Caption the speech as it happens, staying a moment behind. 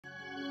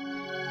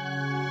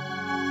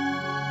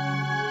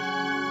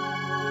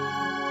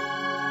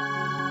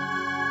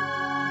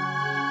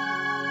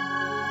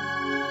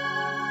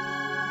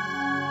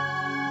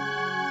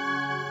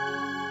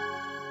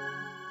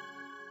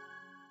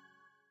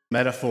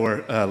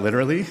Metaphor,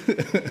 literally.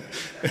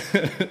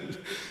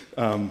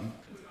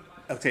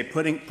 Okay,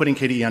 putting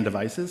KDE on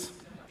devices,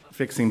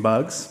 fixing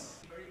bugs,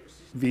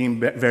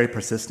 being very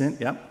persistent,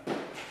 yep.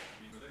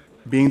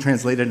 Being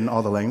translated in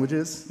all the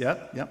languages,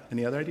 yep.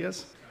 Any other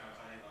ideas?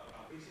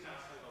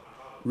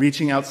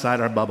 Reaching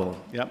outside our bubble,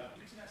 yep.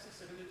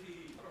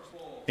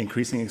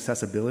 Increasing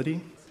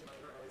accessibility,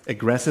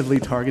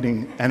 aggressively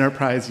targeting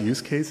enterprise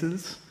use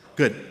cases,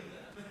 good.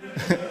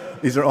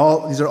 These are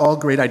all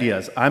great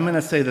ideas. I'm going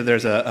to say that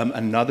there's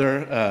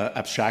another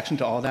abstraction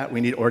to all that. We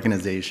need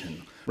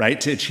organization, right?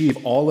 To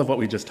achieve all of what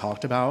we just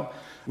talked about,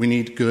 we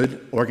need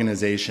good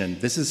organization.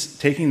 This is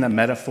taking the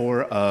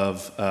metaphor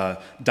of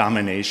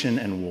domination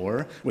and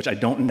war, which I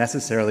don't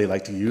necessarily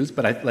like to use,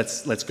 but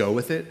let's go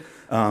with it.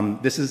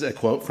 This is a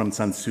quote from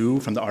Sun Tzu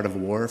from The Art of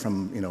War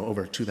from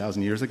over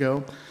 2,000 years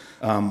ago.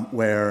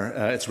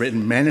 Where it's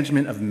written,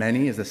 management of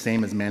many is the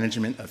same as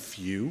management of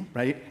few,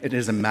 right? It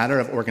is a matter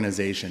of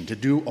organization. To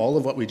do all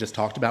of what we just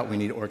talked about, we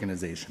need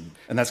organization.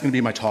 And that's going to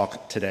be my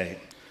talk today.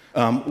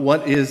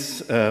 What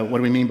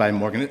do we mean by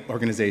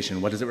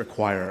organization? What does it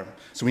require?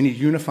 So we need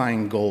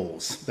unifying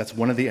goals. That's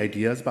one of the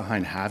ideas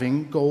behind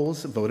having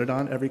goals voted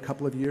on every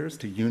couple of years,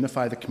 to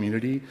unify the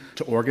community,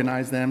 to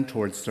organize them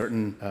towards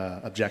certain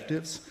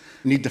objectives.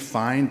 We need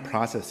defined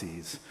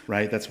processes,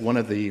 right? That's one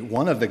of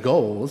the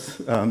goals.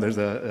 There's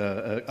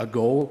a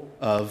goal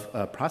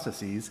of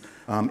processes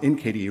in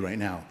KDE right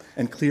now,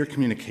 and clear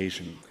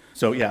communication.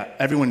 So yeah,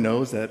 everyone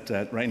knows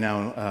that right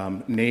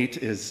now Nate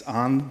is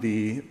on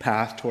the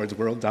path towards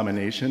world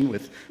domination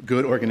with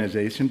good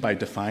organization by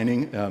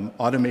defining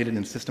automated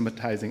and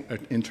systematizing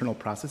internal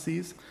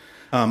processes.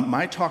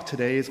 My talk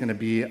today is going to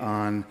be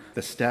on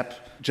the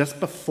step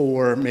just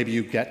before maybe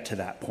you get to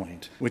that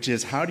point, which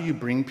is how do you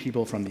bring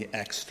people from the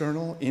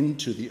external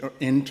into the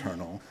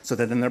internal so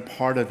that then they're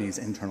part of these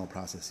internal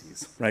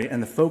processes, right?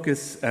 And the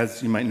focus,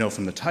 as you might know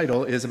from the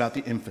title, is about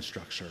the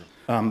infrastructure.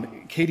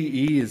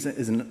 KDE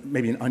is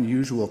maybe an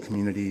unusual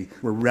community.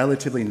 We're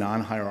relatively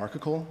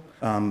non-hierarchical.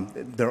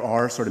 There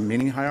are sort of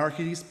mini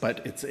hierarchies,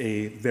 but it's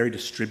a very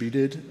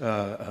distributed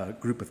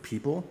group of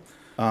people.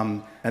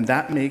 And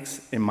that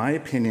makes, in my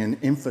opinion,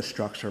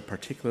 infrastructure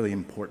particularly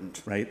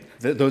important, right?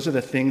 Those are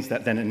the things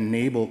that then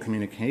enable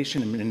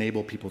communication and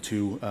enable people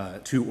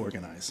to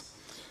organize.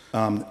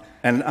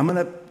 And I'm going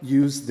to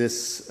use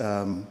this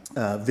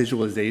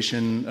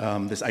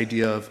visualization, this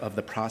idea of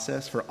the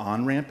process for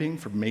on-ramping,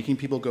 for making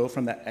people go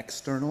from the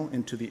external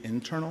into the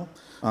internal.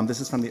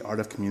 This is from The Art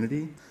of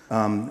Community.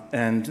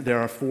 And there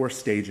are 4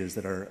 stages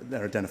that are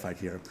identified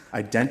here.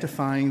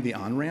 Identifying the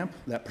on-ramp,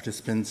 that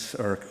participants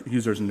or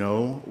users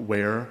know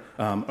where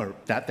or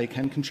that they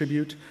can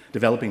contribute.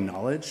 Developing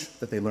knowledge,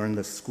 that they learn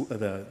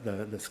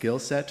the skill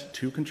set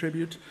to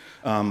contribute.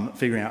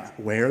 Figuring out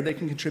where they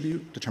can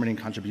contribute, determining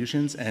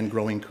contributions, and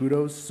growing kudos,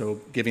 so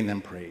giving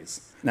them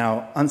praise.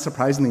 Now,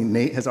 unsurprisingly,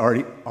 Nate has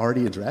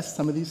already addressed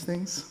some of these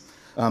things.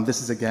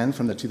 This is again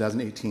from the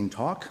 2018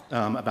 talk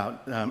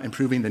about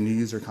improving the new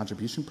user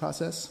contribution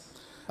process,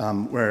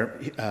 where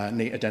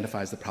Nate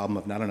identifies the problem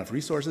of not enough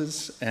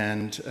resources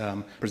and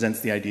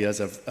presents the ideas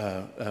of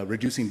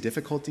reducing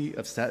difficulty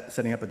of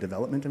setting up a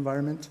development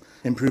environment,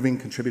 improving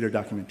contributor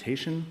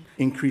documentation,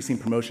 increasing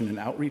promotion and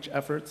outreach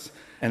efforts,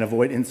 and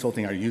avoid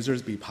insulting our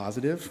users, be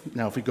positive.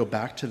 Now, if we go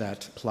back to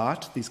that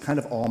plot, these kind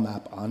of all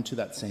map onto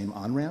that same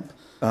on-ramp.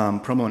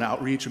 Promo and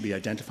outreach would be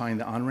identifying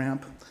the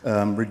on-ramp,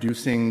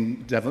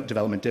 reducing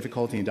development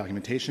difficulty and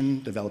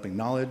documentation, developing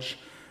knowledge,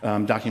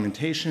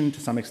 documentation,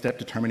 to some extent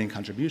determining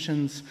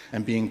contributions,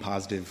 and being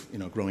positive,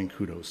 growing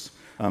kudos.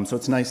 So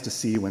it's nice to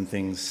see when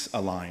things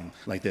align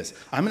like this.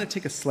 I'm going to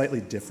take a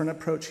slightly different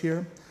approach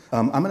here.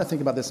 I'm going to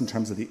think about this in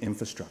terms of the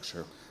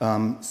infrastructure.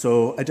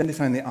 So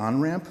identifying the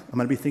on-ramp, I'm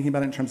going to be thinking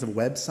about it in terms of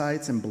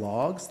websites and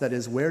blogs. That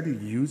is, where do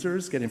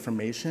users get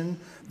information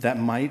that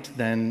might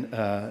then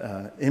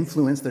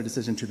influence their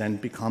decision to then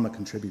become a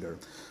contributor?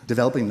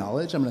 Developing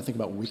knowledge, I'm going to think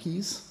about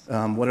wikis.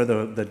 What are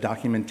the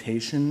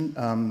documentation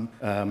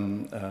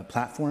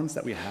platforms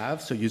that we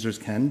have so users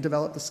can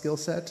develop the skill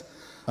set?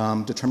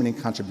 Determining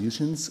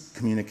contributions,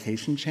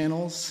 communication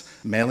channels,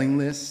 mailing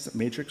lists,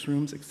 matrix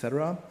rooms,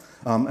 etc.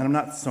 And I'm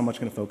not so much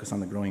going to focus on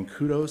the growing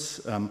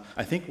kudos.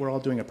 I think we're all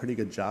doing a pretty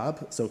good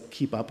job, so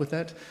keep up with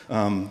it.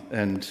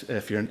 And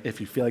if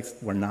you feel like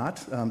we're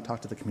not,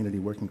 talk to the community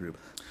working group.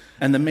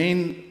 And the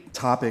main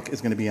topic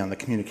is going to be on the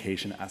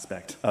communication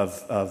aspect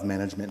of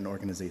management and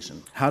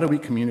organization. How do we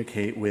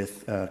communicate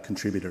with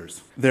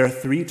contributors? There are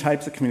 3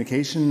 types of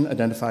communication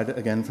identified,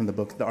 again, from the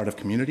book, The Art of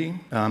Community.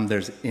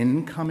 There's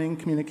incoming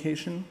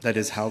communication. That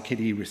is how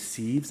KDE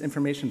receives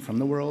information from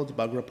the world,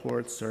 bug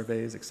reports,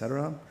 surveys,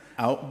 etc.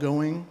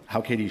 Outgoing,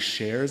 how KDE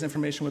shares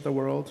information with the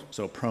world,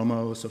 so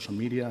promo, social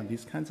media, and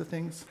these kinds of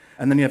things.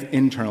 And then you have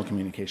internal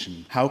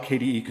communication, how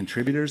KDE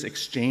contributors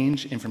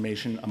exchange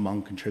information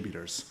among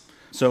contributors.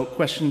 So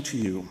question to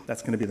you,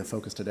 that's going to be the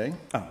focus today.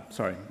 Oh,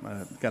 sorry,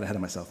 I got ahead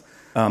of myself.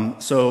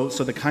 So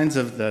the kinds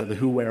of the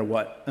who, where,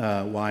 what,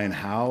 why, and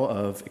how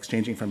of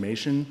exchanging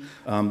information,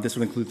 this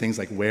would include things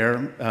like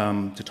where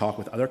to talk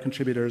with other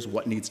contributors,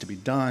 what needs to be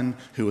done,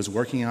 who is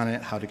working on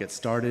it, how to get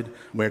started,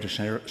 where to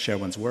share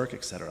one's work,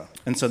 etc.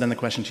 And so then the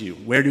question to you,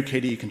 where do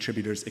KDE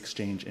contributors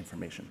exchange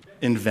information?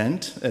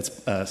 Invent,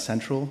 it's a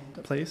central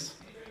place.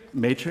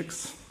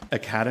 Matrix,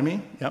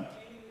 Akademy, yep.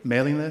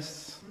 Mailing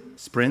lists,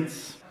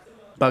 sprints,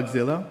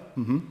 Bugzilla,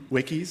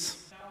 wikis.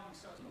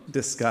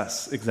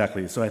 Discuss,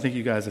 exactly. So I think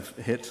you guys have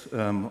hit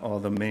all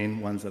the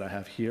main ones that I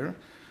have here.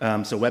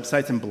 So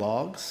websites and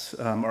blogs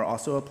are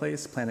also a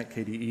place. Planet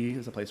KDE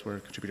is a place where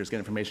contributors get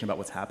information about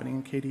what's happening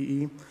in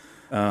KDE.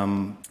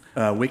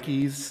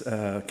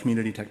 Wikis,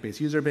 community tech-based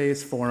user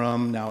base,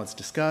 forum, now it's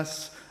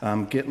Discuss,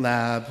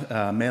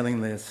 GitLab, mailing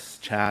lists,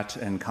 chat,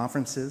 and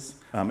conferences,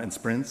 and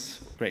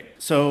sprints. Great.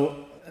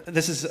 So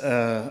this is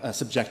a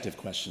subjective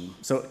question.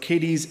 So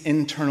KDE's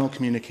internal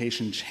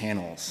communication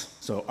channels.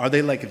 So are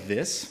they like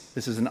this?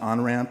 This is an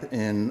on-ramp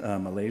in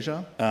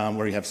Malaysia,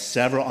 where you have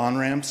several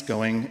on-ramps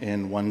going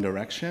in one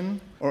direction.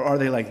 Or are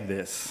they like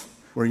this,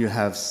 where you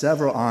have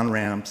several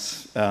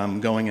on-ramps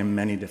going in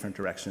many different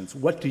directions?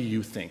 What do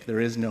you think?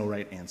 There is no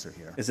right answer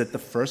here. Is it the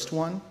first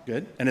one?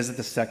 Good. And is it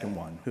the second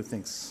one? Who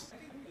thinks?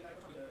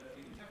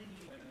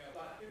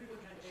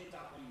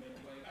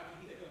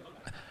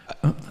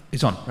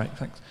 It's on, right,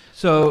 thanks.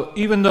 So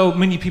even though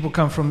many people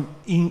come from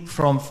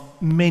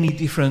many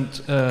different,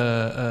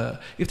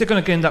 if they're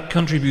going to end up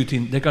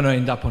contributing, they're going to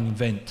end up on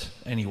event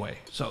anyway.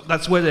 So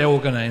that's where they're all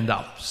going to end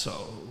up. So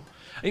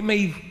it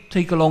may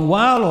take a long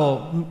while,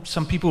 or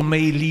some people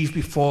may leave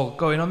before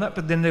going on that,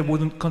 but then they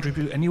wouldn't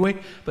contribute anyway,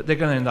 but they're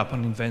going to end up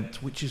on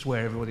event, which is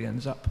where everybody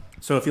ends up.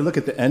 So if you look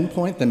at the end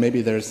point, then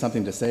maybe there's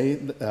something to say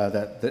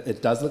that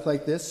it does look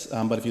like this,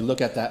 but if you look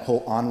at that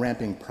whole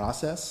on-ramping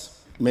process,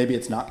 maybe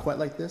it's not quite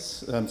like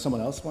this. Someone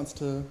else wants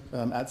to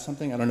add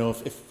something? I don't know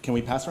if can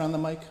we pass around the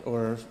mic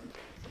or,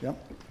 yeah?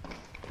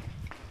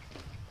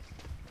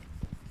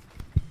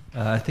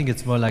 I think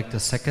it's more like the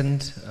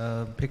second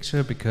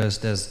picture, because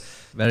there's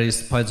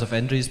various points of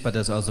entries, but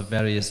there's also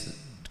various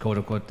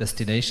quote-unquote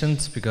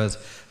destinations, because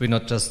we're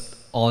not just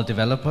all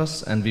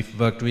developers, and we've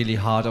worked really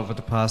hard over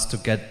the past to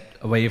get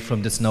away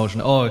from this notion,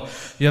 oh,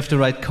 you have to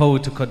write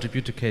code to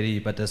contribute to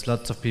KDE, but there's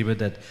lots of people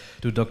that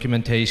do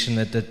documentation,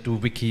 that do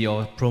wiki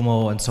or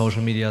promo and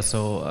social media,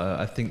 so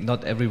I think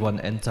not everyone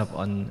ends up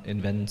on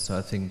Invent, so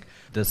I think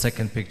the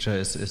second picture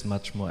is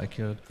much more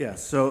accurate. Yeah,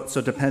 so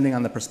depending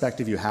on the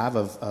perspective you have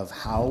of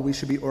how we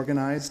should be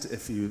organized,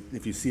 if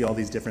you see all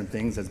these different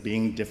things as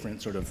being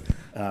different sort of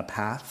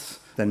paths,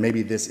 then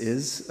maybe this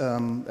is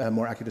a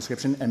more accurate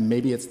description, and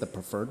maybe it's the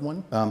preferred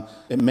one.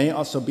 It may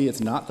also be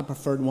it's not the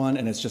preferred one,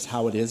 and it's just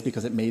how it is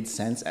because it made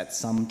sense at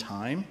some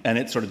time, and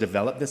it sort of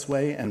developed this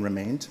way and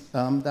remained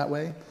that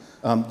way.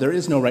 There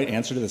is no right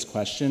answer to this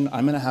question.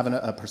 I'm going to have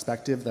a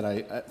perspective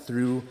that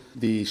through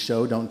the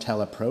show don't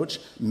tell approach,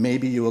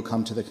 maybe you will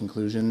come to the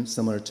conclusion,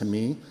 similar to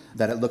me,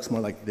 that it looks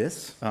more like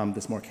this,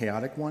 this more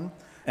chaotic one.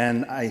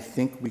 And I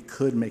think we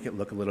could make it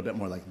look a little bit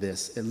more like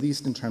this, at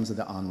least in terms of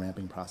the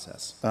on-ramping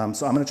process. So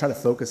I'm going to try to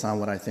focus on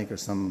what I think are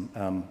some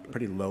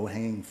pretty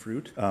low-hanging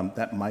fruit.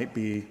 That might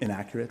be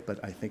inaccurate,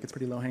 but I think it's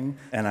pretty low-hanging.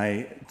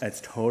 And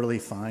it's totally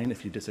fine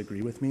if you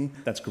disagree with me.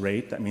 That's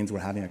great. That means we're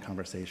having a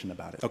conversation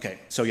about it. Okay,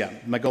 so yeah,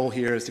 my goal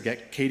here is to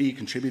get KDE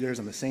contributors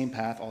on the same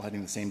path, all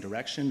heading the same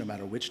direction, no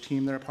matter which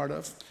team they're a part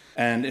of.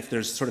 And if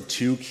there's sort of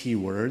two key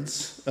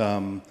words,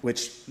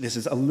 which this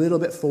is a little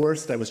bit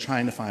forced, I was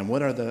trying to find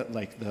what are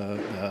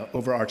the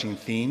overarching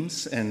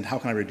themes and how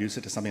can I reduce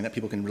it to something that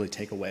people can really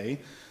take away.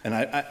 And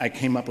I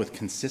came up with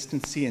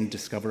consistency and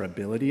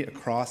discoverability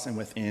across and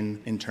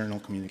within internal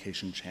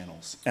communication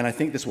channels. And I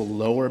think this will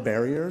lower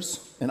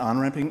barriers in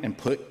on-ramping and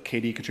put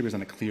KDE contributors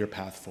on a clear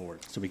path forward.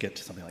 So we get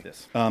to something like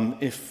this.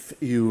 If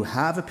you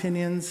have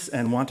opinions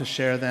and want to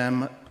share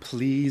them,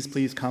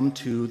 please come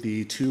to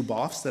the two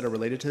BOFs that are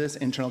related to this,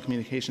 internal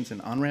communications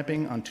and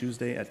on-ramping on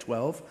Tuesday at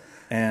 12.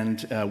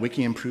 And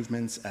wiki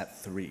improvements at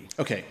 3.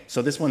 Okay,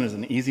 so this one is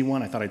an easy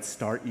one. I thought I'd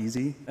start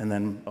easy, and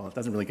then, it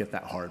doesn't really get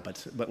that hard,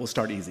 but we'll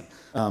start easy.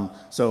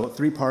 So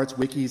 3 parts,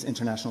 wikis,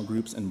 international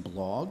groups, and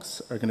blogs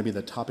are going to be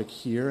the topic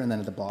here, and then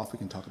at the BOF we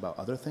can talk about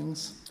other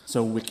things.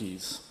 So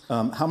wikis.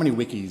 How many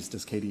wikis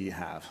does KDE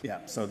have?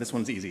 Yeah, so this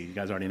one's easy. You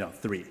guys already know,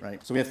 3,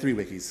 right? So we have 3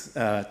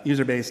 wikis,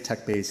 user base,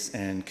 tech base,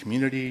 and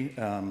community.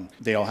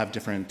 They all have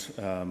different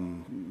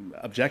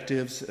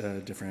objectives,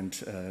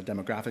 different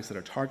demographics that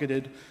are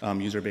targeted.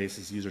 User base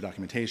is user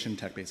documentation,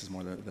 tech base is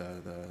more the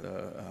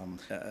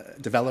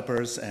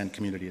developers, and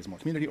community is more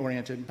community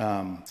oriented.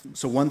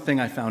 So one thing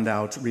I found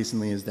out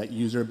recently is that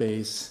user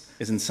base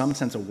is in some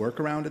sense a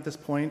workaround at this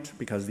point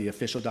because the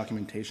official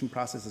documentation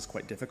process is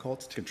quite difficult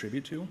to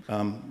contribute to.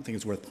 I think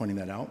it's worth pointing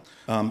that out.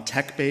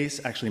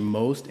 TechBase, actually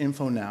most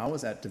info now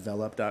is at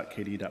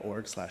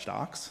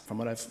develop.kde.org/docs from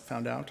what I've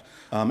found out.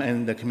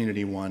 And the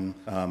community one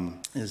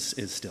is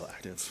still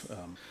active.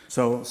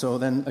 So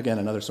then again,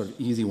 another sort of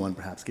easy one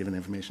perhaps given the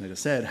information I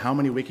just said, how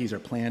many wikis are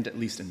planned at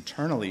least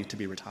internally to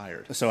be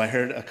retired? So I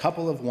heard a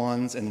couple of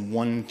ones and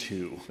 1,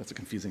 2. That's a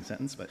confusing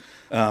sentence, but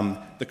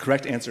the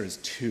correct answer is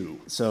 2.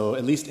 So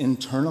at least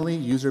internally,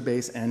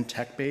 user-base and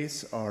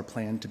tech-base are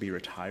planned to be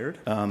retired.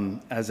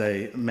 As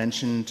I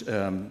mentioned,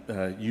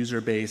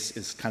 user-base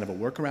is kind of a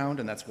workaround,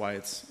 and that's why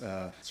it's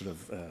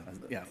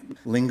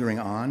lingering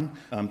on.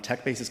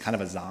 Tech-base is kind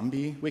of a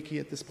zombie wiki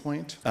at this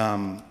point.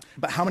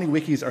 But how many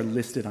wikis are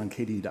listed on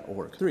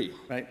KDE.org? 3,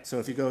 right? So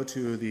if you go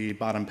to the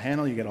bottom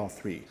panel, you get all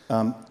 3.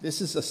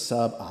 This is a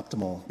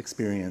suboptimal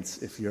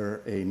experience if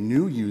you're a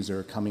new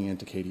user coming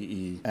into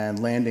KDE and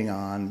landing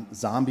on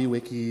zombie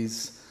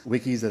wikis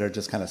that are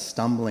just kind of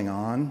stumbling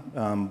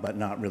on, but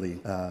not really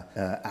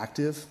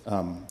active.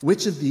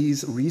 Which of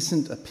these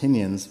recent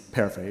opinions,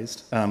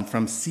 paraphrased,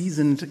 from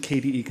seasoned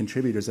KDE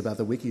contributors about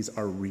the wikis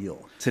are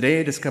real? Today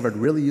I discovered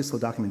really useful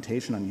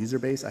documentation on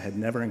Userbase I had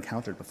never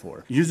encountered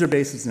before.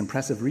 Userbase is an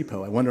impressive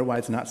repo. I wonder why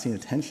it's not seen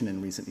attention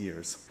in recent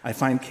years. I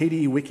find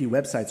KDE wiki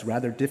websites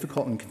rather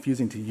difficult and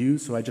confusing to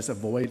use, so I just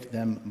avoid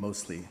them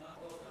mostly.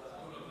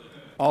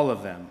 All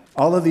of them.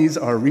 All of these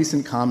are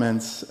recent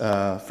comments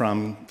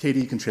from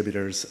KDE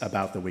contributors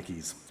about the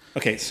wikis.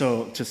 Okay,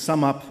 so to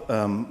sum up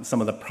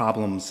some of the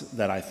problems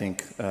that I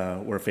think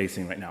we're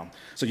facing right now.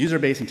 So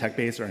user-base and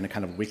tech-base are in a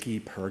kind of wiki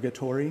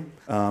purgatory.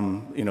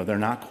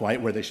 They're not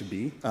quite where they should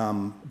be.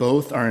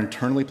 Both are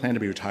internally planned to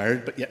be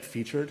retired, but yet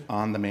featured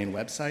on the main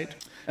website.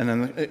 And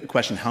then the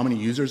question, how many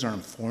users are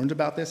informed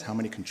about this? How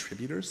many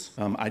contributors?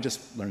 I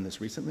just learned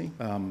this recently.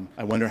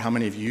 I wonder how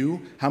many of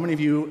you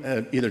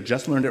either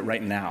just learned it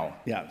right now?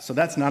 Yeah, so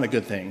that's not a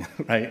good thing,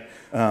 right?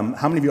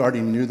 How many of you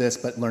already knew this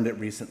but learned it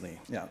recently?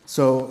 Yeah,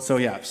 so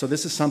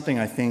this is something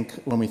I think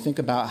when we think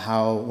about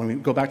when we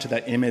go back to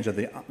that image of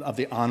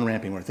the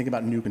on-ramping, we're thinking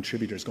about new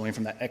contributors going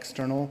from that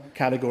external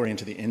category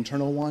into the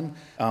internal one,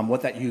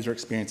 what that user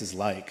experience is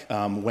like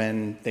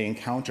when they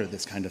encounter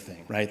this kind of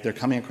thing, right? They're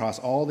coming across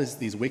all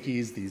these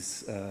wikis,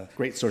 these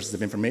great sources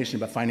of information,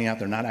 but finding out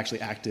they're not actually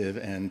active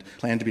and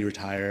plan to be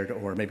retired,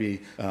 or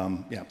maybe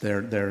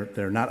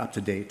they're not up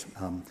to date.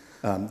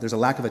 There's a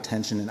lack of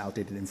attention and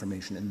outdated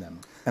information in them.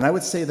 And I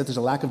would say that there's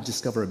a lack of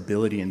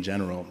discoverability in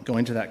general.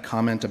 Going to that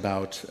comment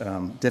about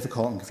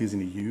difficult and confusing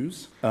to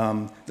use,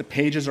 the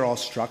pages are all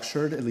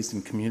structured, at least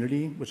in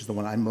community, which is the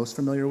one I'm most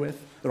familiar with.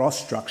 They're all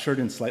structured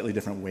in slightly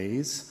different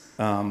ways.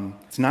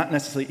 It's not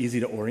necessarily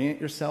easy to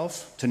orient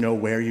yourself to know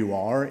where you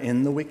are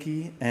in the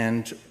wiki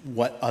and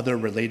what other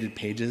related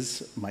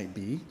pages might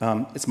be.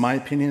 It's my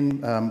opinion.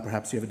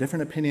 Perhaps you have a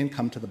different opinion.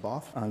 Come to the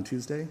BOF on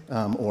Tuesday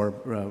or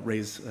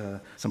raise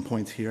some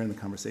points here in the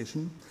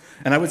conversation.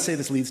 And I would say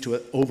this leads to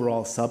an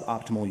overall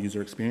suboptimal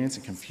user experience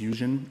and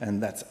confusion,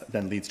 and that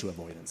then leads to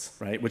avoidance,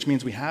 right? Which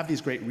means we have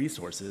these great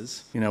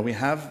resources. We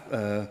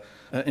have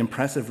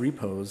impressive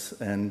repos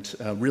and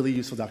really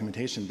useful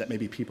documentation that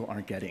maybe people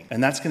aren't getting.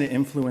 And that's going to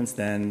influence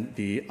then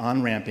the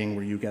on-ramping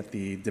where you get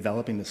the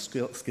developing the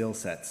skill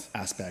sets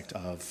aspect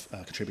of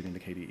contributing to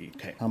KDE.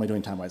 Okay, how am I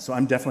doing time-wise? So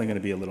I'm definitely going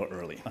to be a little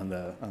early on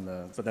the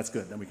but that's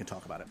good, then we can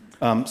talk about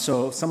it.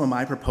 So some of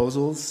my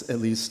proposals, at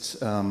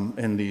least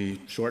in the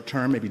short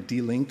term, maybe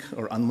delink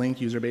or unlink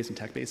user-base and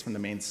tech-base from the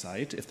main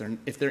site.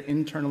 If they're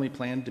internally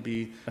planned to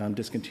be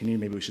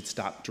discontinued, maybe we should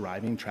stop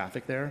driving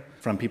traffic there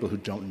from people who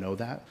don't know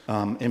that.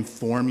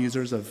 Inform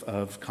users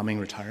of coming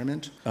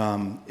retirement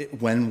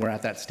when we're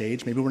at that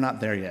stage. Maybe we're not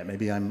there yet.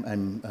 Maybe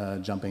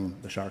I'm jumping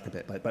the shark a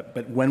bit.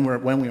 But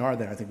when we are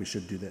there, I think we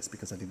should do this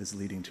because I think this is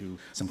leading to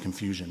some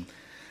confusion.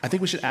 I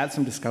think we should add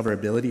some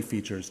discoverability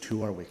features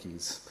to our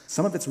wikis.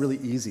 Some of it's really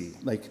easy.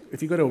 Like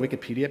if you go to a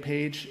Wikipedia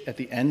page, at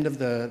the end of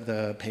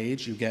the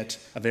page, you get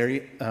a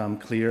very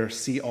clear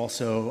see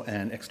also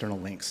and external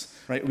links.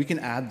 Right? We can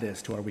add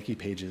this to our wiki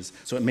pages,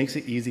 so it makes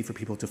it easy for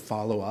people to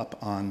follow up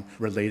on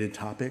related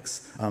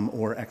topics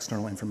or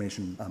external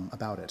information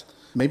about it.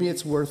 Maybe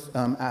it's worth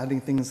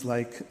adding things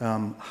like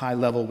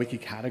high-level wiki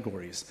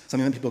categories,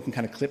 something that people can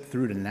kind of clip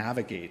through to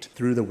navigate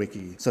through the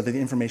wiki so that the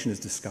information is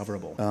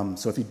discoverable.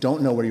 So if you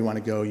don't know where you want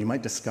to go, you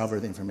might discover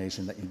the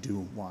information that you do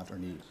want or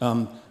need.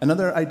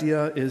 Another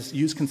idea is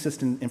use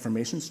consistent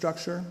information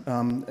structure.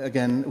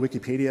 Again,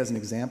 Wikipedia as an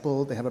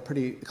example, they have a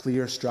pretty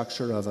clear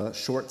structure of a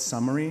short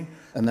summary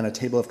and then a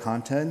table of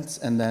contents,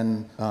 and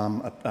then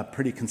a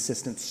pretty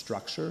consistent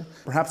structure.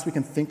 Perhaps we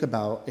can think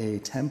about a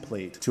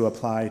template to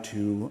apply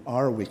to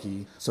our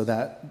wiki so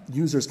that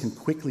users can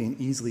quickly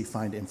and easily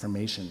find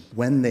information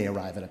when they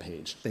arrive at a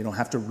page. They don't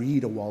have to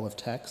read a wall of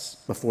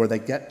text before they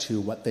get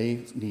to what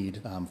they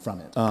need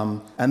from it.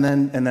 And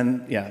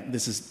then,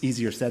 this is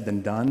easier said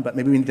than done, but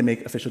maybe we need to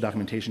make official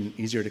documentation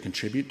easier to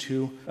contribute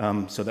to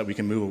so that we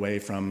can move away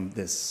from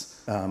this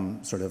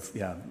sort of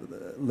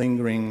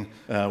lingering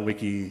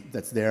wiki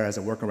that's there as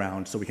a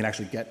workaround so we can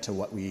actually get to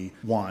what we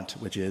want,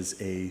 which is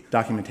a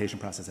documentation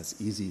process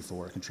that's easy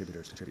for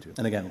contributors to contribute to.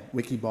 And again,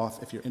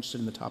 Wikiboff if you're interested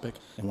in the topic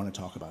and want to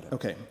talk about it.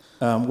 Okay,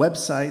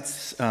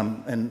 websites,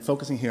 and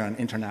focusing here on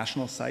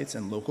international sites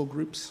and local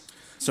groups.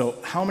 So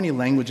how many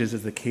languages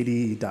is the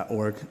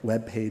KDE.org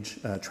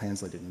webpage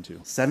translated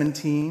into?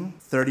 17,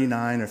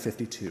 39, or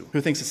 52?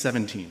 Who thinks it's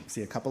 17?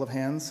 See a couple of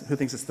hands. Who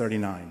thinks it's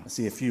 39? I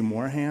see a few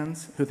more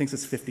hands. Who thinks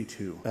it's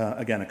 52?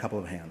 Again, a couple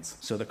of hands.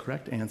 So the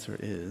correct answer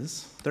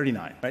is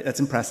 39. Right? That's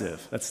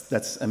impressive.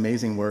 That's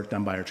amazing work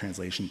done by our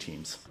translation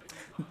teams.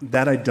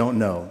 That I don't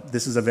know.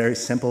 This is a very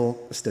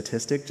simple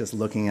statistic, just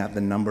looking at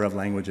the number of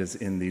languages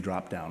in the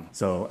dropdown.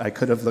 So I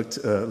could have looked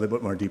a little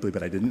bit more deeply,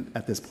 but I didn't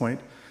at this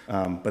point.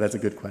 But that's a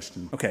good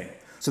question. Okay,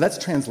 so that's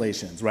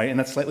translations, right? And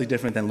that's slightly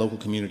different than local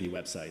community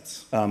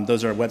websites.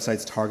 Those are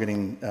websites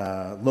targeting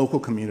local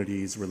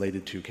communities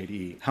related to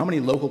KDE. How many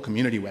local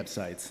community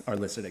websites are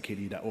listed at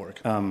KDE.org?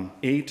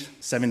 8,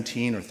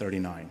 17, or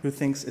 39? Who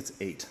thinks it's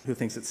 8? Who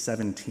thinks it's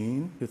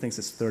 17? Who thinks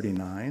it's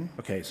 39?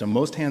 Okay, so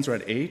most hands are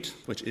at 8,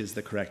 which is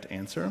the correct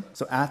answer.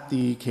 So at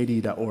the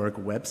KDE.org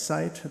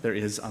website, there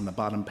is on the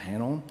bottom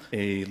panel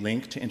a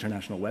link to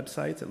international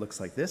websites. It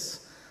looks like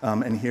this.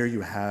 And here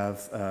you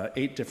have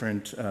 8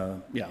 different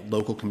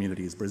local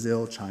communities: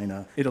 Brazil,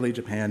 China, Italy,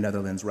 Japan,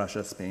 Netherlands,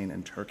 Russia, Spain,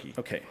 and Turkey.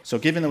 Okay, so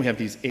given that we have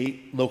these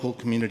 8 local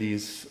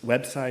communities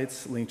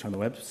websites linked on the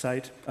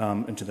website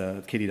and to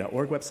the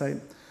KDE.org website,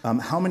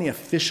 how many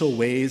official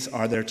ways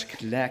are there to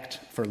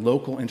connect for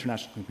local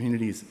international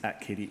communities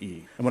at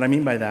KDE? And what I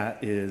mean by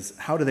that is,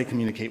 how do they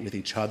communicate with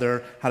each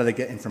other? How do they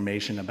get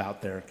information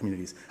about their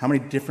communities? How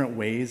many different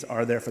ways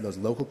are there for those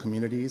local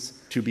communities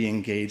to be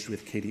engaged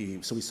with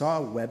KDE? So we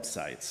saw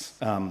websites,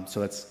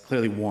 so that's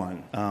clearly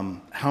one.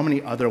 How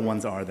many other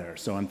ones are there?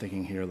 So I'm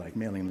thinking here like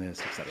mailing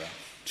lists, etc.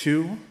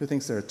 2? Who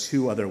thinks there are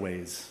 2 other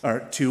ways,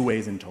 or 2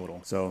 ways in total?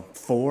 So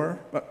 4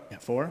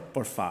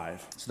 or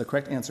 5? So the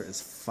correct answer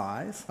is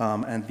 5,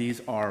 and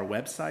these are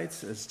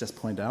websites, as just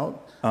pointed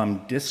out.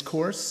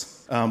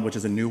 Discourse, which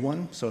is a new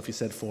one. So if you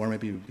said 4,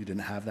 maybe you didn't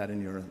have that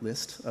in your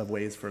list of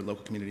ways for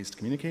local communities to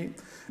communicate.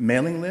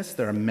 Mailing lists,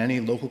 there are many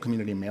local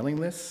community mailing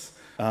lists.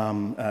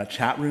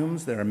 Chat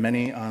rooms, there are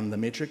many on the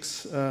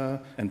Matrix,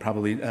 and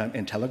probably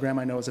in Telegram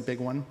I know is a big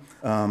one.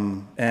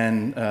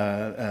 And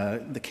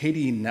the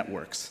KDE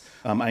networks.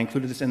 I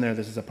included this in there.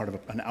 This is a part of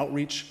an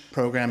outreach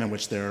program in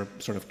which they're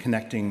sort of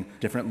connecting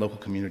different local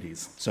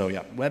communities. So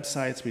yeah,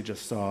 websites we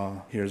just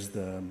saw. Here's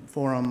the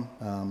forum,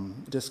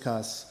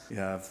 Discuss. You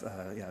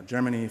have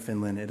Germany,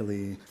 Finland,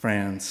 Italy,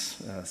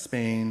 France,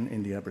 Spain,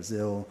 India,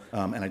 Brazil,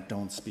 and I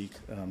don't speak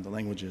the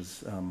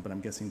languages, but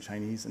I'm guessing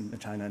Chinese and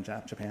China and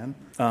Japan.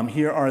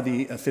 Here are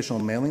the official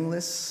mailing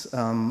lists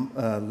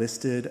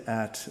listed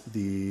at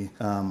the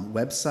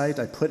website.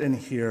 I put in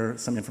here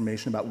some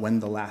information about when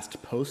the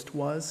last post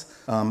was,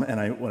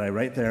 and what I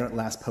write there,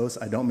 last post,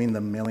 I don't mean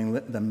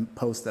the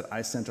post that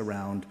I sent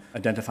around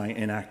identifying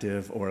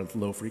inactive or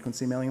low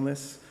frequency mailing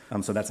lists.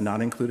 So that's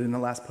not included in the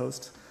last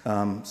post.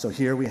 So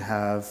here we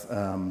have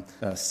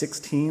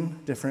 16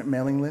 different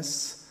mailing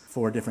lists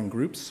for different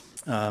groups.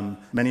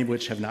 Many of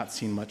which have not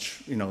seen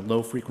much,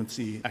 low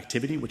frequency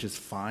activity, which is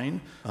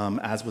fine,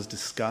 as was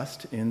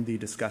discussed in the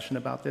discussion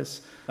about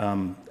this.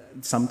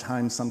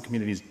 Sometimes some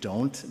communities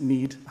don't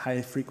need high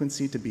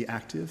frequency to be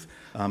active.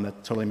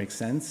 That totally makes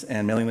sense.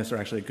 And mailing lists are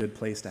actually a good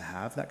place to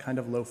have that kind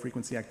of low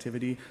frequency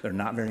activity. They're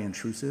not very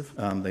intrusive.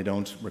 They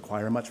don't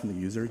require much from the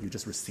user. You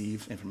just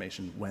receive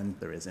information when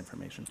there is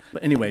information.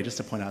 But anyway, just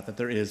to point out that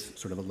there is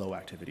sort of a low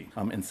activity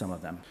in some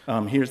of them.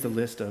 Here's the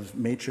list of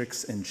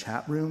Matrix and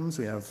chat rooms.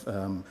 We have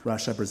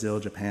Russia, Brazil,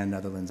 Japan,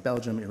 Netherlands,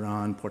 Belgium,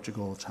 Iran,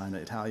 Portugal, China,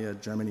 Italia,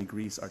 Germany,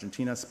 Greece,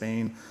 Argentina,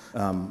 Spain,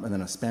 and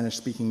then a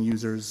Spanish-speaking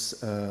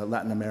users,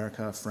 Latin America,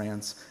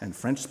 France, and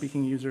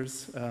French-speaking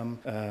users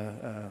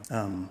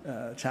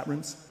chat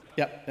rooms.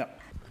 Yep.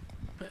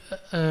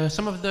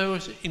 Some of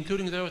those,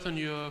 including those on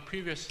your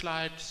previous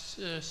slides,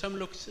 some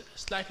look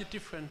slightly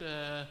different.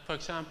 For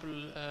example,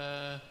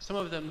 some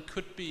of them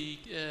could be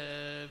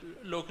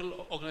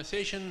local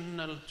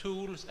organizational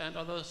tools, and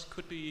others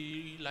could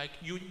be like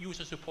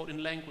user support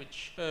in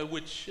language,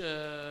 which,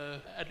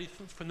 at least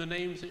from the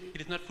names,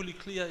 it is not fully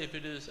clear if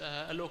it is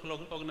a local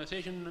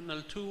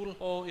organizational tool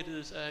or it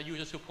is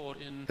user support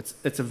in...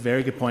 It's a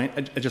very good point.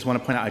 I just want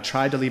to point out, I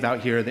tried to leave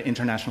out here the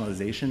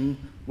internationalization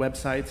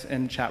websites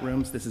and chat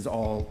rooms. This is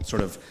all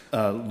sort of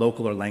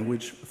local or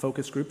language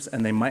focused groups,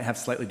 and they might have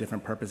slightly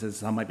different purposes.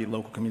 Some might be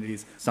local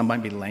communities, some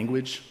might be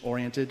language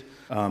oriented.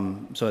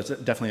 So it's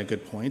definitely a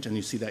good point, and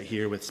you see that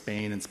here with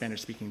Spain and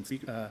Spanish speaking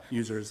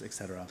users,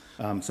 etc.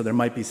 So there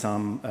might be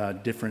some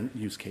different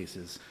use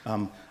cases.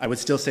 I would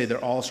still say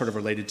they're all sort of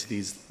related to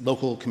these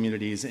local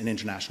communities and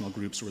international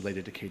groups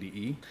related to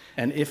KDE.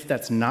 And if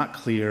that's not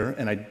clear,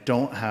 and I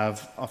don't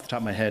have off the top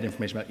of my head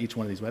information about each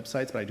one of these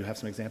websites, but I do have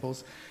some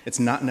examples, it's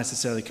not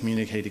necessarily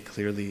communicated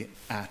clearly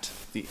at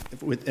the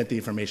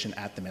information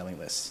at the mailing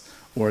lists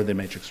or the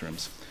matrix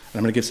rooms. And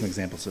I'm going to give some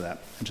examples of that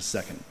in just a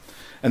second.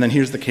 And then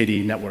here's the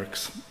KDE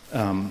networks,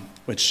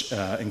 which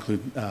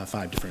include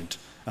 5 different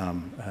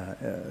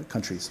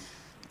countries.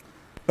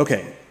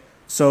 Okay,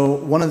 so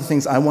one of the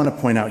things I want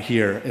to point out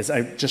here is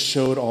I just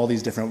showed all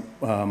these different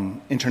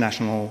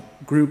international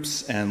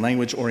groups and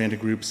language-oriented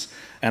groups,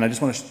 and I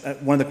just want to,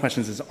 one of the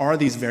questions is, are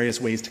these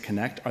various ways to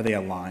connect, are they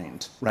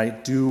aligned, right?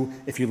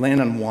 If you land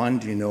on one,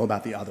 do you know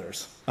about the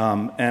others?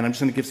 And I'm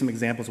just going to give some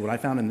examples of what I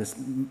found, and this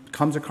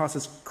comes across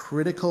as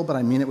critical, but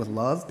I mean it with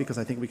love, because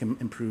I think we can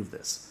improve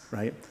this,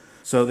 right?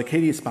 So the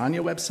KDE España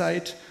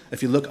website,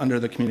 if you look under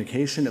the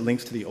communication, it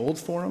links to the old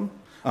forum.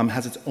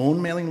 Has its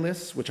own mailing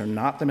lists, which are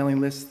not the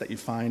mailing lists that you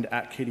find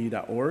at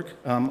kde.org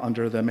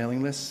under the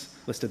mailing lists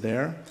listed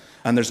there.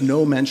 And there's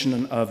no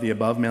mention of the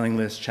above mailing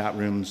list, chat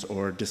rooms,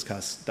 or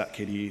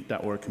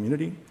discuss.kde.org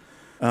community.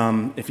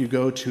 If you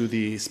go to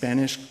the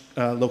Spanish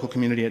local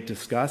community at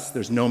Discuss,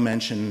 there's no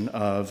mention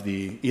of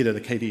either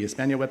the KDE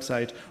España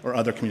website or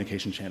other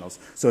communication channels.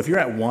 So if you're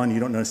at one, you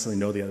don't necessarily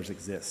know the others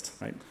exist,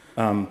 right?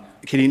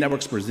 KDE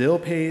Network's Brazil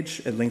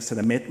page, it links to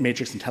the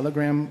Matrix and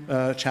Telegram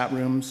chat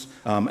rooms,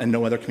 and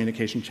no other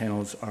communication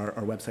channels or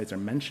websites are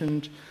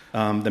mentioned.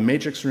 The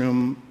Matrix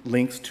room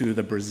links to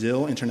the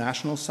Brazil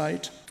international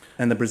site,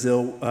 and the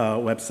Brazil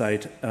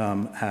website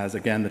has,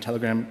 again, the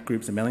Telegram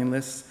groups and mailing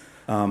lists,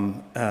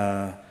 and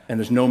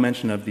there's no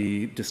mention of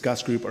the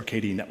Discuss group or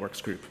KDE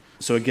Networks group.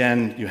 So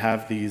again, you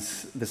have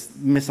this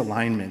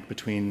misalignment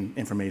between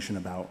information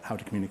about how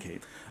to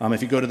communicate.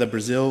 If you go to the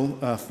Brazil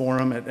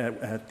forum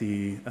at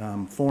the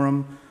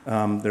forum,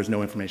 there's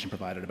no information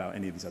provided about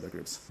any of these other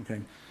groups.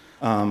 Okay?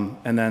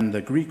 And then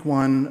the Greek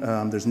one,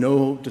 there's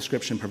no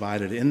description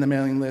provided in the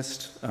mailing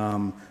list.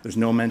 There's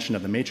no mention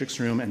of the Matrix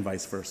room and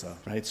vice versa,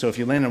 right? So if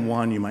you land on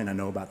one, you might not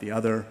know about the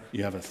other.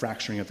 You have a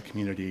fracturing of the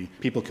community,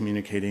 people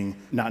communicating,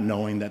 not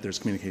knowing that there's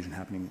communication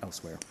happening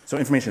elsewhere. So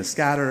information is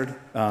scattered.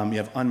 You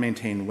have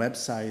unmaintained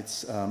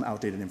websites,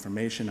 outdated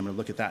information. I'm going to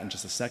look at that in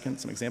just a second,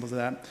 some examples of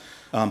that.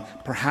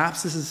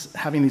 Perhaps this is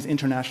having these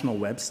international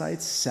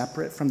websites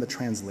separate from the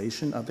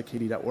translation of the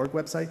KDE.org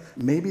website.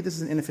 Maybe this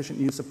is an inefficient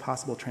use of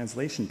possible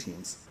translation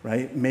teams,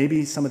 right?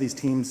 Maybe some of these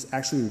teams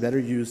actually would be better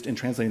used in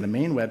translating the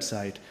main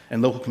website,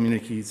 and local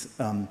communities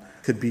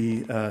could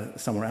be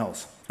somewhere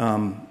else.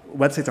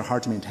 Websites are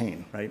hard to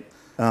maintain, right?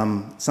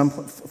 Some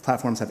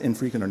platforms have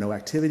infrequent or no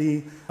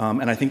activity,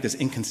 and I think this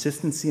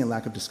inconsistency and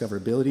lack of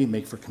discoverability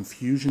make for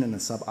confusion and a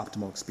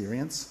suboptimal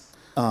experience.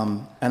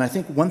 And I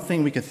think one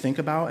thing we could think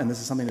about, and this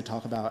is something to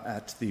talk about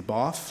at the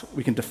BOF,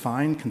 we can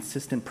define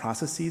consistent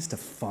processes to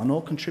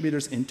funnel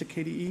contributors into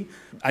KDE.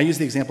 I use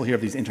the example here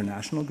of these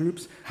international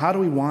groups. How do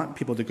we want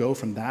people to go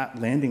from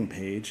that landing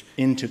page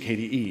into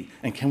KDE?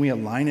 And can we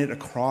align it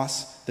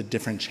across the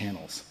different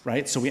channels,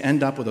 right? So we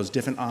end up with those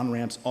different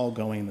on-ramps all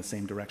going in the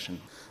same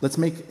direction. Let's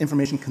make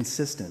information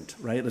consistent,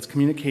 right? Let's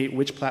communicate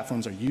which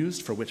platforms are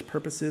used for which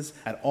purposes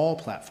at all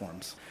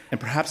platforms, and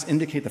perhaps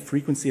indicate the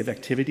frequency of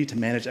activity to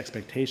manage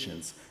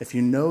expectations. If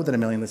you know that a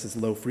mailing list is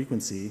low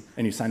frequency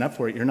and you sign up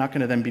for it, you're not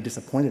going to then be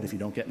disappointed if you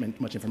don't get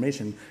much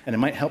information, and it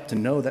might help to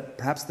know that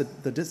perhaps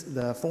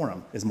the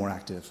forum is more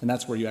active, and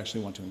that's where you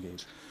actually want to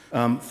engage.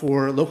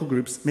 For local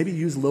groups, maybe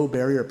use low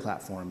barrier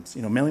platforms.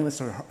 You know, mailing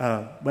lists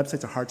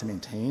websites are hard to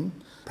maintain.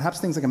 Perhaps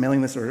things like a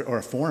mailing list or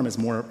a forum is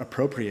more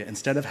appropriate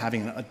instead of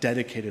having a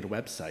dedicated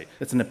website.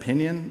 It's an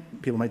opinion.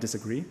 People might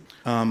disagree.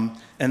 And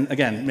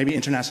again, maybe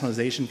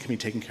internationalization can be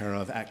taken care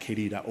of at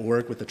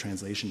KDE.org with the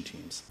translation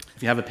teams.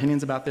 If you have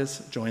opinions about this,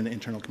 join the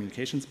internal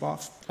communications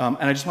BOF. And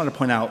I just wanted to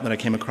point out that I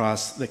came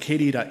across the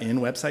KDE.in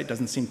website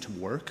doesn't seem to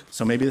work.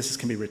 So maybe this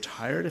can be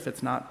retired if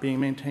it's not being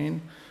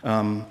maintained.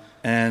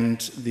 And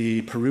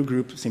the Peru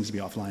group seems to be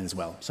offline as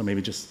well. So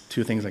maybe just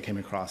 2 things I came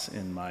across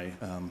in my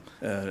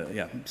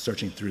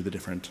searching through the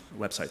different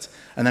websites.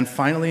 And then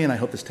finally, and I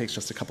hope this takes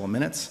just a couple of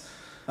minutes,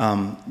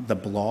 the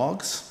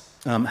blogs.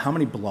 How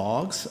many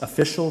blogs,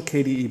 official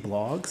KDE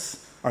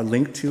blogs, are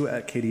linked to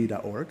at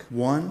KDE.org?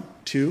 1,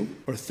 2,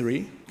 or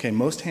 3? Okay,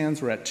 most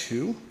hands were at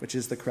 2, which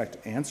is the correct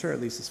answer,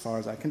 at least as far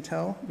as I can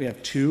tell. We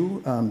have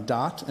 2,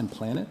 Dot and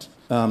Planet.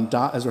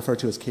 Dot is referred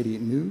to as KDE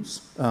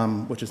News,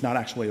 which is not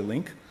actually a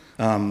link.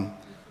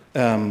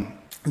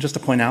 Just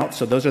to point out,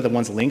 so those are the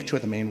ones linked to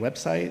at the main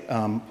website.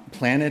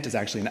 Planet is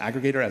actually an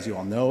aggregator, as you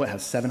all know. It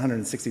has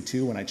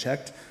 762 when I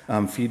checked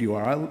feed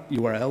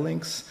URL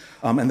links.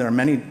 And there are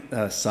many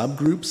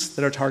subgroups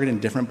that are targeting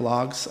different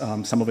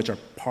blogs, some of which are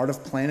part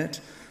of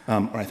Planet,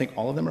 or I think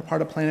all of them are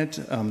part of Planet.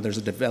 There's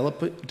a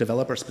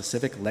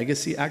developer-specific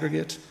legacy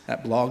aggregate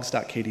at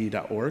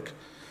blogs.kde.org.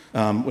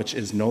 Which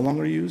is no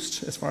longer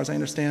used, as far as I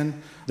understand.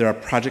 There are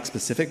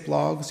project-specific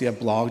blogs. You have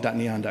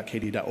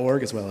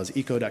blog.neon.kde.org, as well as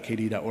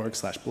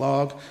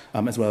eco.kde.org/blog,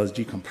 as well as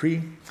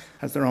gcompris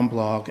has their own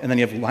blog. And then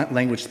you have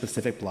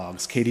language-specific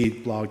blogs.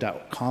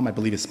 kdeblog.com, I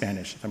believe, is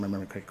Spanish, if I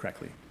remember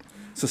correctly.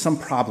 So some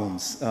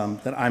problems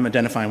that I'm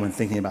identifying when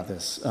thinking about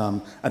this.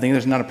 I think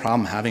there's not a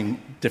problem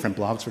having different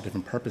blogs for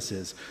different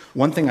purposes.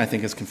 One thing I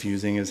think is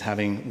confusing is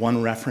having one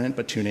referent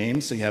but 2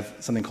 names. So you have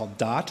something called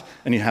Dot,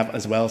 and you have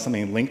as well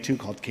something linked to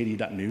called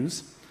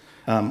KDE.news.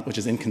 which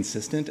is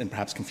inconsistent and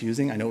perhaps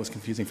confusing. I know it was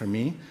confusing for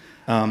me.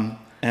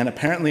 And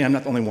apparently I'm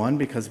not the only one,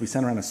 because we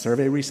sent around a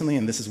survey recently,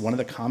 and this is one of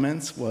the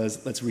comments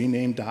was, let's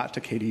rename dot to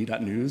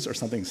KDE.news or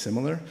something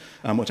similar,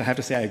 which I have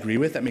to say I agree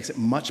with. That makes it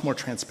much more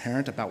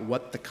transparent about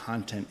what the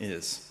content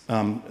is.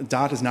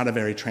 Dot is not a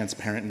very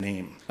transparent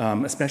name,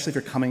 especially if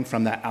you're coming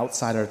from that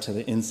outsider to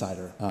the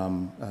insider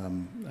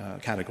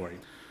category.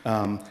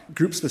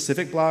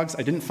 Group-specific blogs,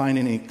 I didn't find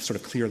any sort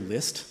of clear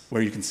list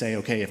where you can say,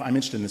 okay, if I'm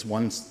interested in this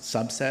one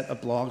subset of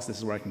blogs, this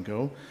is where I can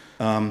go.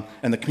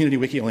 And the community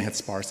wiki only had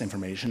sparse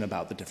information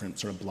about the different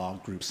sort of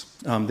blog groups.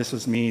 This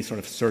was me sort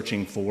of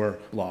searching for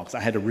blogs. I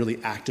had to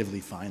really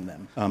actively find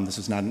them. This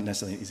was not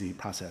necessarily an easy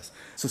process.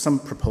 So some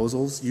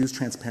proposals: use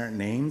transparent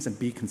names and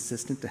be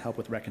consistent to help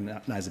with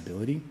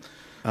recognizability.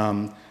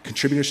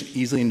 Contributors should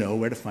easily know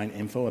where to find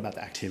info about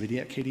the activity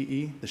at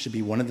KDE. This should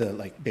be one of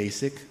the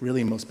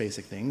really most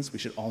basic things. We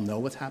should all know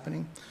what's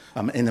happening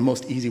in the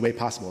most easy way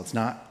possible. It's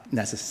not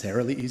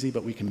necessarily easy,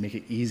 but we can make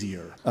it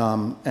easier.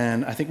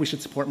 And I think we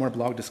should support more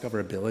blog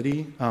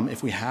discoverability.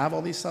 If we have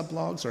all these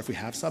subblogs, or if we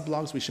have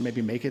subblogs, we should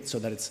maybe make it so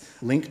that it's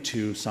linked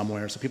to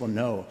somewhere so people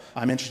know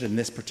I'm interested in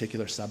this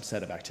particular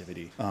subset of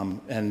activity.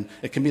 And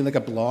it can be like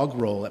a blog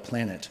roll at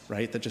Planet,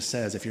 right? That just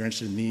says, if you're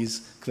interested in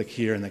these, click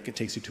here, and that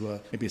takes you to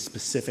maybe a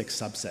specific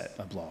subset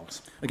of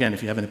blogs. Again,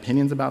 if you have any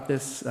opinions about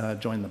this,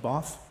 join the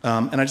BOF.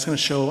 And I'm just going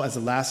to show as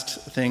a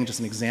last thing just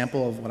an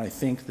example of what I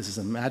think, this is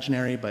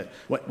imaginary, but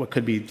what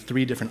could be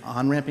 3 different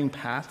on-ramping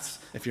paths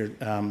if you're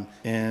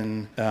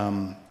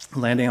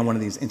landing on one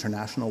of these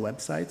international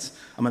websites.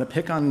 I'm going to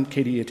pick on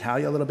KDE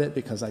Italia a little bit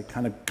because I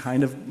kind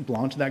of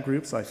belong to that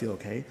group, so I feel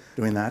okay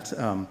doing that.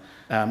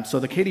 So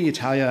the KDE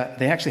Italia,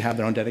 they actually have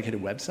their own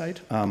dedicated website,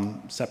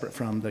 separate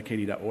from the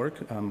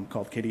KDE.org,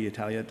 called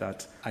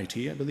kdeitalia.it,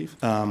 I believe.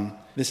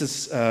 This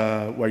is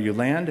where you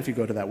land if you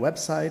go to that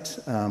website.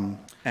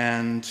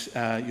 And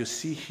you'll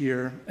see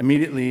here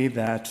immediately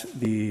that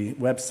the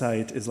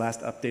website is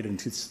last updated in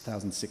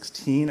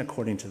 2016,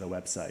 according to the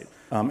website.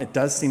 It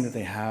does seem that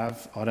they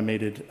have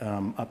automated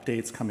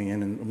updates coming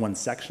in one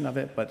section of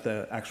it, but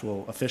the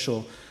actual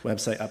official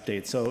website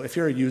update. So if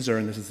you're a user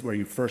and this is where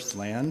you first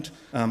land,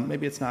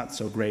 maybe it's not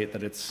so great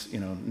that it's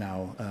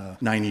now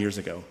 9 years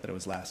ago that it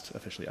was last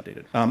officially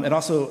updated. It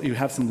also, you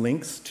have some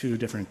links to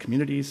different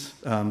communities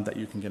that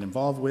you can get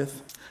involved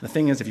with. The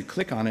thing is, if you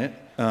click on it,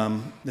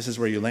 this is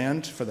where you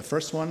land for the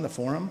first one, the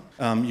forum.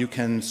 You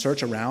can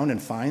search around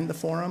and find the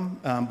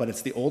forum, but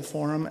it's the old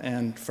forum,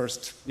 and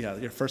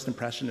your first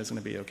impression is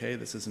going to be, okay,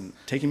 this isn't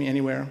taking me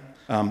anywhere.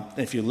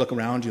 If you look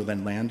around, you'll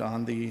then land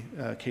on the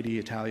KDE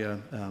Italia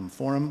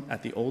forum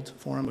at the old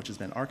forum, which has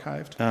been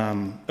archived.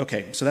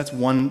 Okay, so that's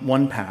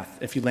one path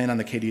if you land on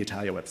the KDE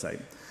Italia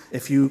website.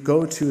 If you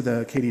go to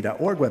the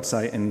KDE.org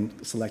website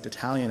and select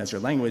Italian as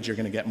your language, you're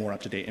going to get more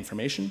up-to-date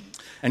information.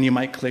 And you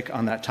might click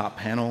on that top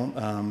panel,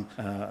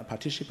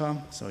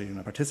 Partecipa, so you're going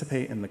to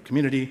participate in the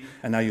community,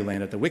 and now you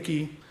land at the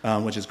wiki,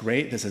 which is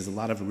great. This is a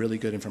lot of really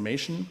good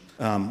information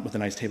with a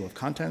nice table of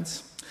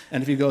contents.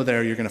 And if you go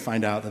there, you're going to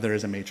find out that there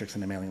is a matrix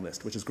and a mailing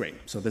list, which is great.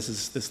 So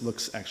this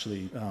looks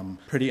actually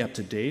pretty up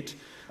to date.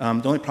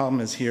 The only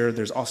problem is here,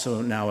 there's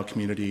also now a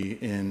community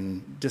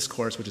in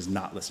Discourse, which is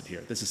not listed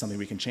here. This is something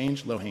we can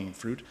change, low-hanging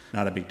fruit,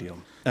 not a big deal.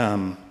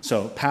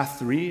 So path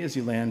 3 is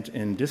you land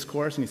in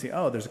Discourse and you say,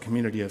 oh, there's a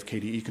community of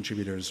KDE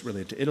contributors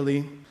related to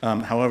Italy.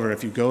 However,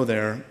 if you go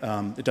there,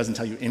 it doesn't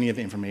tell you any of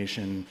the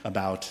information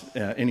about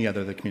any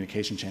other of the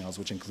communication channels,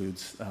 which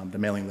includes the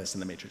mailing list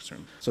and the matrix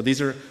room. So these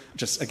are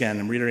just,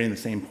 again, I'm reiterating the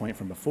same point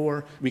from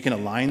before. We can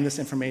align this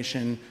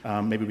information.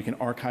 Maybe we can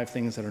archive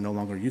things that are no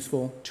longer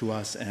useful to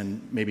us,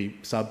 and maybe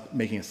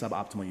making a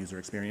suboptimal user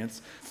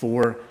experience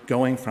for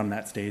going from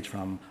that stage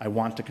from I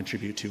want to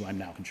contribute to I'm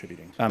now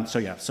contributing.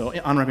 So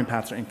on-ramping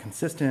paths are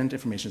inconsistent,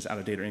 information is out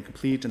of date or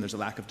incomplete, and there's a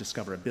lack of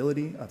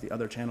discoverability of the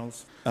other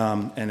channels.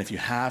 And if you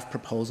have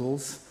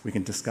proposals, we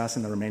can discuss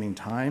in the remaining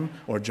time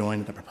or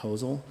join the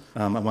proposal.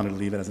 I wanted to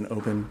leave it as an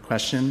open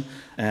question.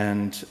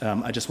 And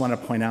I just want to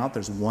point out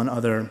there's one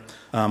other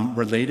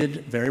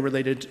very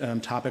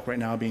related topic right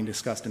now being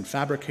discussed in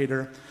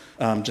Fabricator.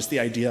 Just the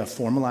idea of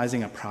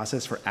formalizing a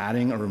process for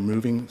adding or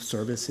removing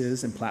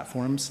services and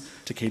platforms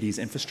to KDE's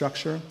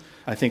infrastructure.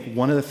 I think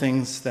one of the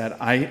things that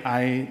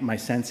my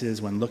sense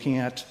is when looking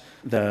at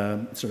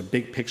the sort of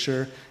big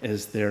picture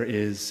is there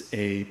is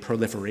a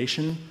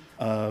proliferation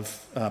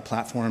of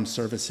platforms,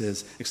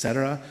 services, et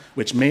cetera,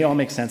 which may all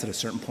make sense at a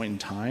certain point in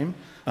time.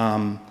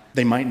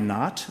 They might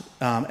not,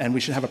 and we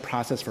should have a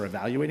process for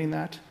evaluating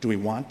that. Do we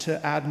want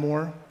to add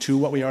more to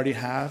what we already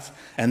have?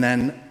 And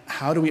then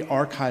how do we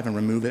archive and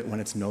remove it when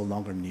it's no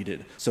longer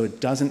needed? So it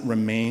doesn't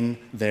remain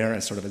there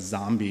as sort of a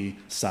zombie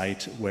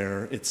site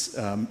where it's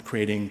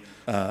creating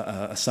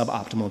a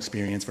suboptimal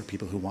experience for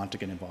people who want to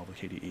get involved with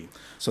KDE.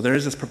 So there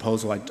is this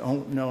proposal. I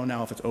don't know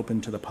now if it's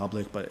open to the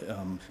public, but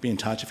be in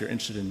touch if you're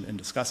interested in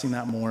discussing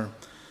that more.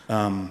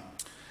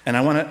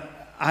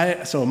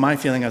 So my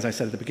feeling, as I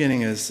said at the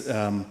beginning, is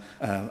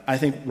I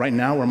think right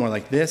now we're more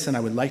like this, and I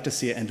would like to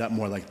see it end up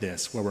more like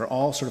this, where we're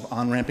all sort of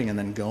on-ramping and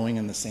then going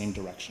in the same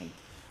direction.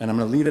 And I'm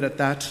going to leave it at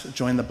that.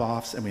 Join the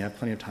BOFs, and we have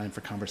plenty of time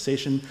for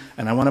conversation.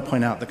 And I want to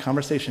point out the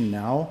conversation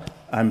now,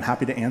 I'm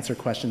happy to answer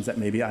questions that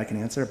maybe I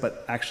can answer,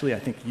 but actually I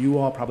think you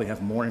all probably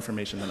have more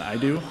information than I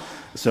do.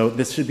 So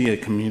this should be a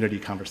community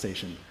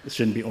conversation. It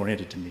shouldn't be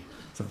oriented to me.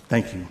 So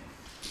thank you.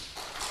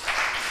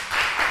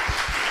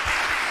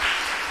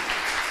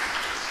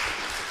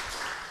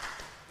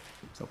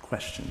 So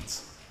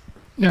questions.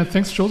 Yeah,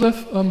 thanks,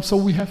 Joseph. So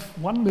we have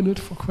 1 minute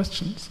for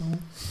questions. So.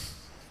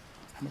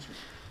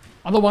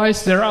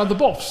 Otherwise, there are the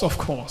BOFs, of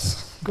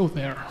course. Go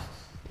there.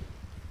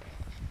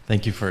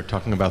 Thank you for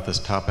talking about this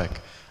topic.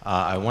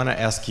 I want to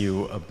ask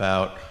you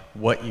about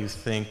what you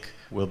think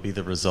will be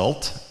the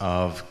result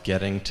of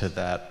getting to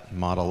that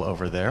model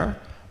over there.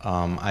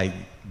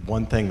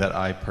 One thing that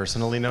I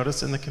personally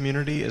notice in the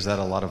community is that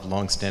a lot of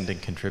long-standing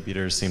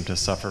contributors seem to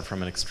suffer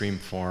from an extreme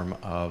form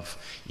of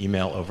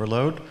email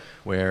overload,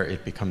 where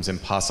it becomes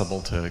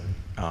impossible to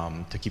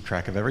keep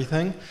track of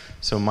everything.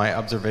 So my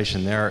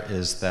observation there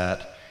is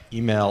that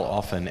email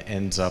often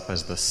ends up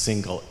as the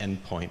single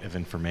endpoint of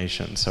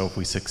information. So if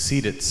we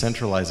succeed at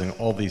centralizing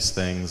all these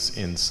things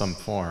in some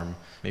form,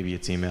 maybe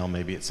it's email,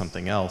 maybe it's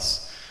something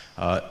else,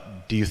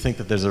 do you think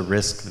that there's a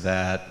risk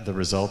that the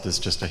result is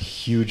just a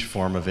huge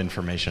form of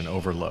information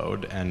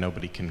overload and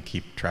nobody can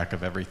keep track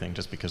of everything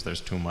just because there's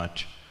too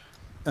much?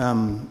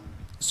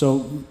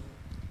 So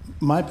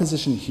my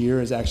position here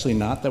is actually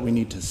not that we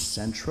need to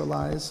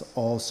centralize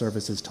all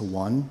services to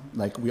one,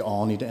 like we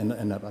all need to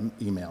end up on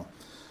email.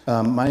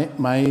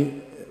 My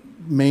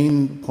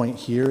main point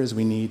here is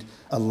we need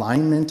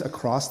alignment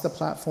across the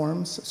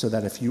platforms so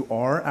that if you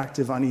are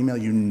active on email,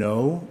 you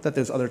know that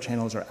those other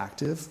channels are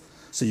active,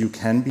 so you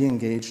can be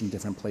engaged in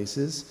different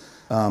places.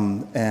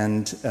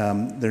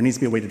 There needs to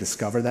be a way to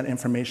discover that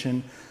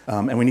information,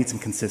 and we need some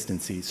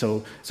consistency.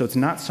 So it's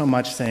not so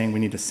much saying we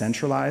need to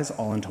centralize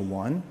all into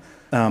one.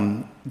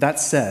 That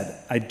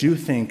said, I do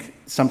think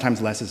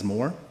sometimes less is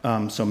more.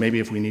 So maybe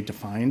if we need to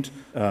find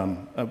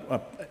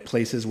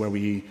places where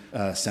we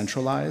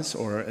centralize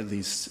or at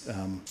least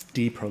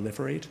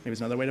de-proliferate, maybe is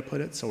another way to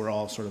put it, so we're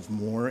all sort of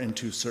more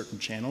into certain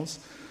channels.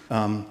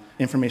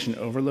 Information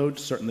overload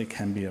certainly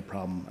can be a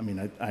problem. I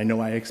mean, I know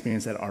I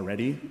experienced that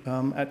already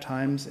at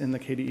times in the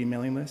KDE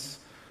mailing lists.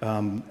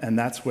 And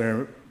that's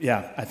where,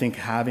 yeah, I think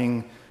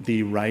having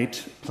the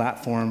right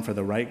platform for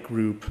the right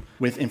group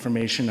with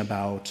information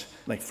about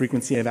like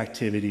frequency of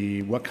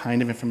activity, what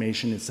kind of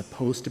information is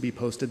supposed to be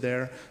posted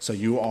there, so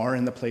you are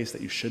in the place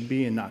that you should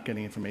be and not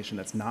getting information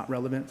that's not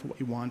relevant for what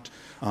you want.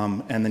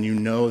 And then you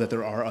know that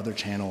there are other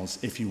channels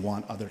if you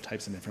want other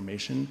types of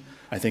information,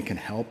 I think can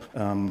help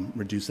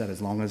reduce that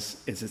as long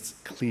as it's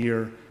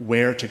clear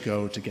where to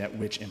go to get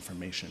which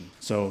information.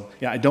 So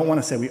yeah, I don't want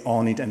to say we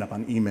all need to end up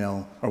on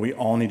email or we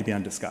all need to be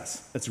on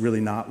Discuss. That's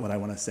really not what I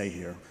want to say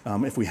here.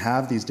 If we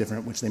have these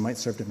different, which they might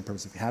serve different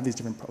purposes, if we have these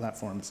different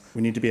platforms,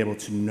 we need to be able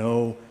to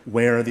know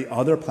where the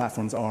other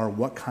platforms are,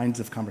 what kinds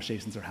of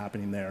conversations are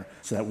happening there,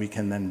 so that we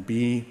can then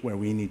be where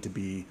we need to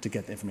be to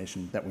get the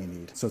information that we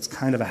need. So it's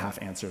kind of a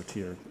half answer to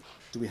your,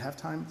 do we have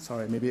time?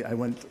 Sorry, maybe I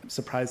went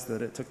surprised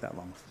that it took that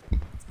long.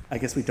 I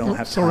guess we don't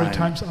have time. Sorry,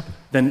 time's up.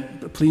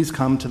 Then please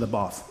come to the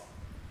BOF.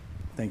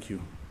 Thank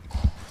you.